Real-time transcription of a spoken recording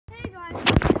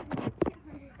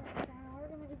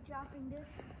this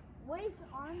weighs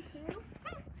on too.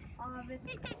 This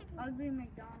ugly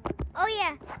McDonald's. Oh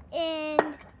yeah,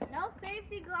 and No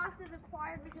safety glasses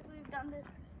required because we've done this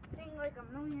thing like a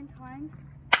million times.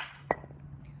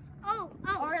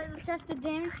 Alright, let's check the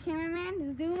damage,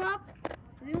 cameraman. Zoom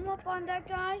up on that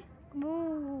guy.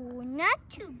 ooh, not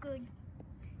too good.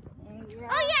 And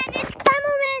Oh yeah, and it's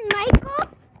cameraman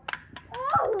Michael.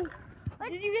 Oh!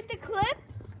 Did you get the clip?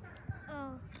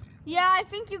 Oh. Yeah, I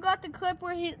think you got the clip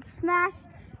where he smashed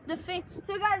the face.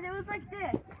 So guys, it was like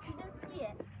this. You didn't see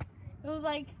it. It was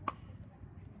like,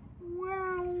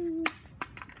 wow,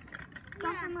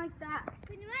 something like that.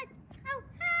 Oh,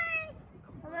 hi.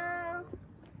 Hello.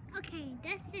 Okay,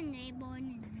 that's the neighbor. How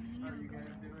are you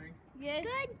guys doing? Good.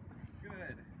 Good.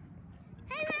 Good.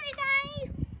 Hey, little guy.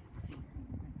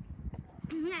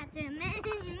 That's a man,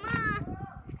 Ma.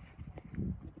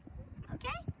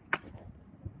 Okay.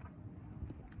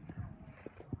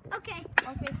 Okay.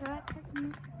 Okay, so that took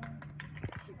me.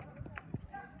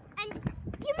 And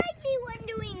you might be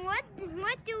wondering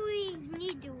what do we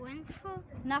need the ones for?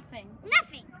 Nothing.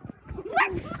 Nothing.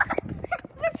 What's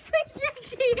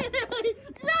protecting it?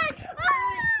 Look!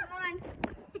 Come on.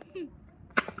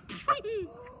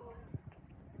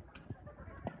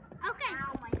 Okay.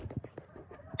 Ow, my.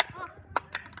 Oh,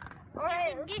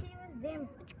 Alright, let's get- see what's damage.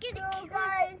 let's get So it.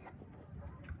 guys,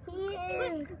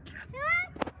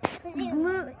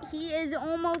 he is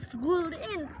almost glued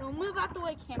in. So move out the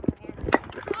way, cameraman.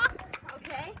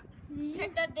 Okay.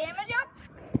 Check that damage up.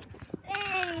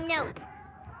 Nope.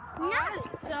 Alright,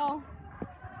 so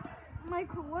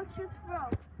Michael, watch this throw.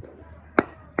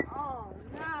 Oh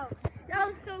no. That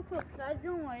was so close, guys.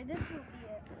 Don't worry, this will be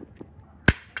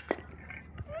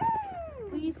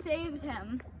it. We saved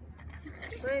him.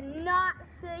 But not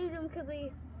saved him because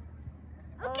we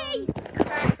Okay.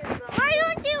 cracked his bone. Why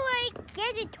don't you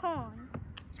get it on?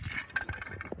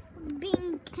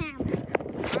 Being camera.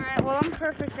 Alright, well I'm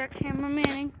perfect at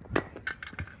cameramanning.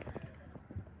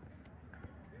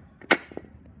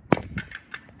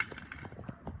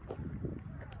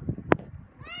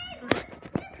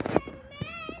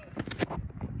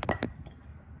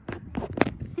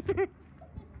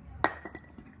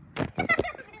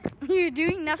 You're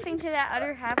doing nothing to that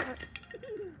other half of it.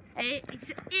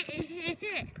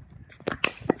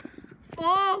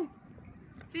 Oh!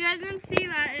 If you guys didn't see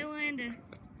that, it landed.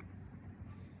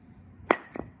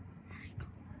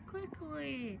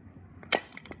 Quickly.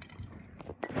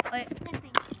 Wait.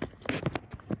 Nothing.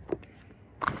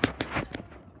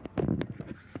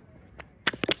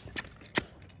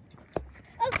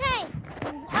 Okay.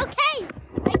 Okay.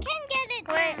 I can get it.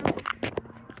 Wait.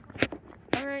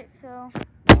 Now. Alright, so.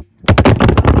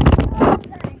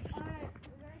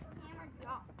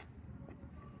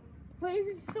 Wait, is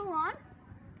it still on?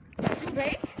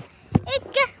 Break?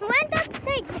 It went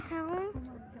upside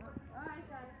down.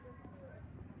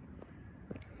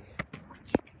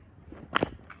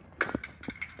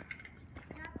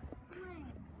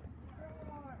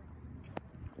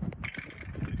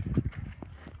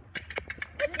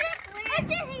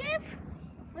 What's it?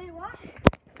 Wait, what?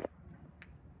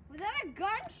 Was that a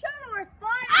gunshot or a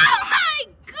fire? Oh my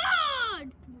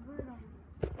God!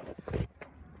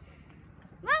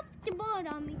 Well, the bullet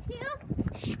on me too.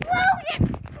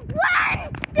 Exploded!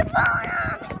 Run! The bullet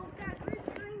on me!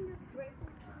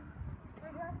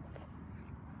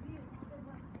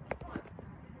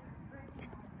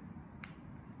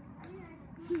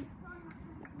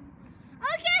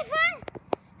 Okay,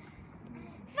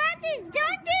 Francis,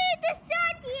 don't do the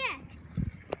sun yet.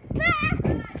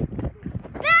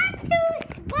 Back to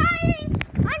spying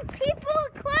on people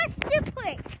across the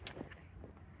place.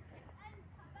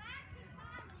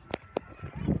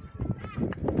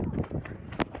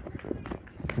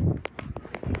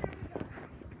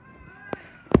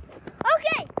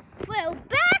 Okay, well,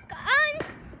 back on.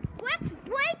 Let's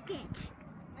break it.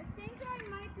 I think I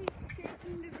might be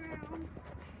shaking the ground.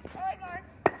 Alright,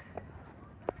 guys.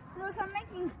 Look, I'm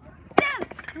making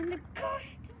dents in the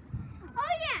costume.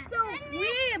 Oh yeah. So,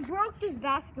 we broke this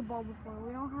basketball before.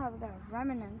 We don't have the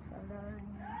remnants of that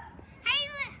anymore. Hi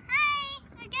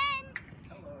again.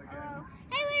 Hello again.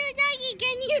 Hey little doggy,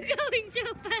 can you going so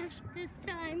fast this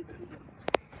time?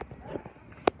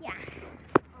 Yeah.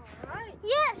 Alright.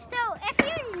 Yeah. So if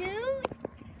you're new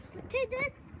to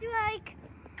this,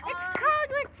 it's called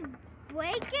Let's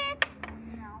Break It,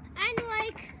 No. and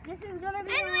This is gonna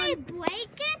be and we on. break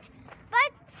it.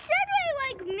 But should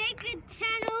we make a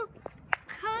channel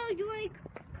called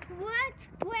Let's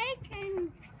Break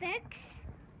and Fix?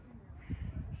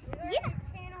 Yeah.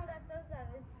 A channel that does that.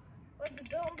 It's let's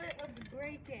build it, let's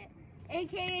break it.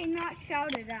 AKA not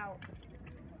shout it out.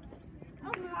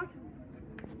 You can watch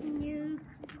New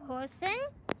person?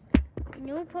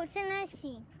 New person I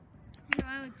see. No,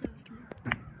 I would say two.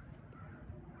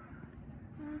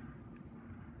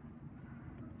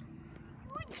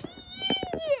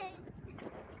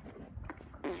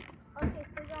 Okay,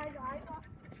 so guys, I got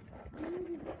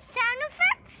Sound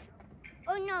effects?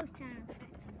 Oh no, sound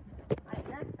effects. I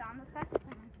guess sound effects to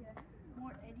make it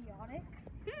more idiotic.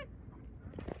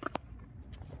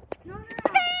 No, no,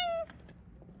 no.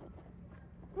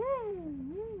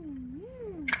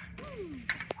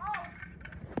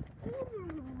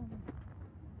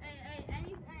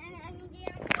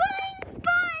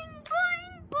 Boing,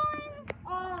 boing, boing.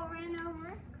 Oh, ran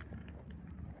over.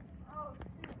 Oh,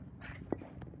 shoot.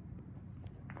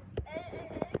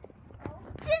 Oh.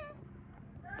 Ding.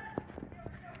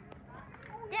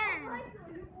 Down.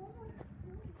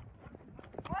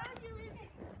 Why would you leave it?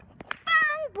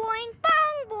 Bong, boing,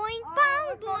 bong, boing, bong,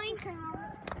 boing.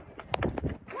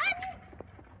 What?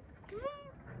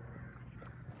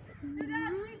 So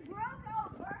guys, we broke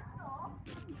Alberto.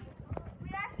 We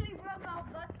actually broke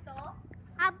Alberto.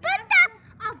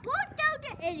 Alberto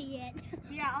the idiot.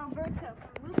 Yeah, Alberto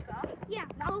from Luca. Yeah.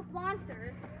 No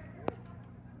sponsored.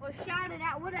 Or shouted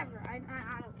out, whatever. I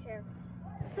don't care.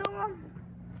 So,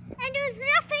 And there's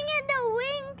nothing in the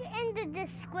link in the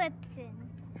description.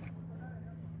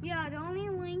 yeah, the only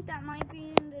link that might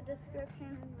be in the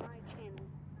description is my channel.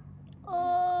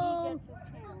 Oh. He gets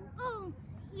a channel. Oh,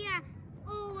 yeah.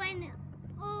 Oh, and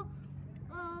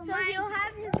So he'll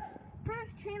have his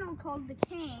first channel called The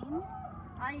Kane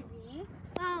IV.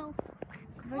 Oh.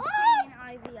 The Oh!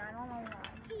 Kane IV, I don't know why.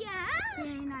 Yeah.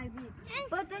 Kane IV.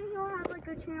 But then he'll have like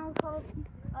a channel called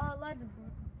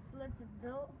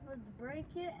Let's break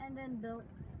it and then build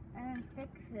and then fix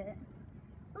it.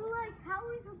 But like, how are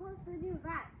we supposed to do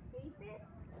that? Tape it?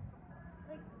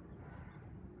 Like,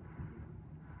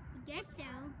 Guess so.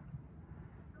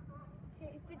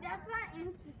 but that's not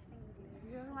interesting,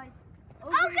 dude. You're like,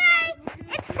 Okay,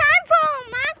 it's time for a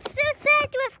monster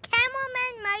set with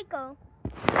cameraman Michael.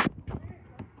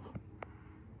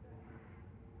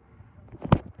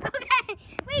 Okay,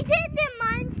 we did the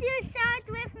monster set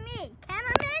with me,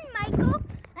 cameraman Michael,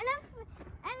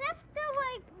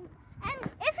 and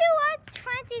if you watch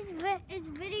Francis'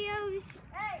 videos,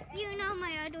 you know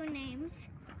my other names.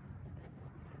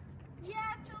 Yeah,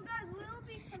 so guys, we'll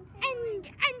be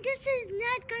And this is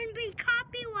not going to be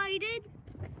copyrighted.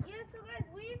 yeah, so guys,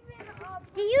 we've been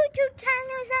The YouTube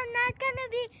channels are not going to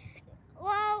be,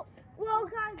 well,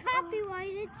 guys,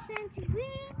 copyrighted since we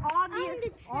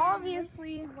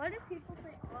obviously. What do people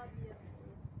say? Obviously.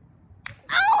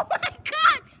 Oh my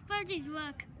God! Fuzzy's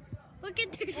look. Look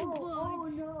at this Oh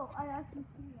board. no, I actually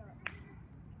see that.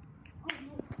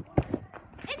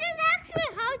 It is actually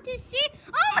hard to see.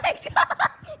 Oh my God!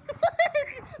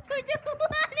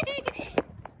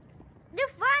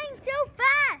 They're flying so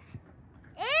fast.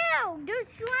 Ew! There's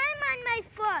slime on my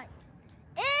foot.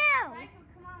 Ew! Michael,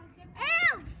 come on, get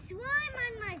Ew! Slime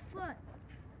on my foot.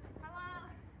 Hello.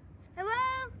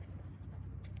 Hello?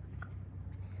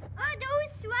 Oh,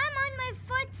 those slime on my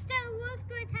foot still look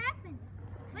what happened.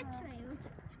 Foot trails.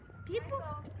 People.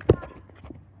 Michael, come on.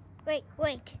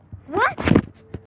 Wait. What?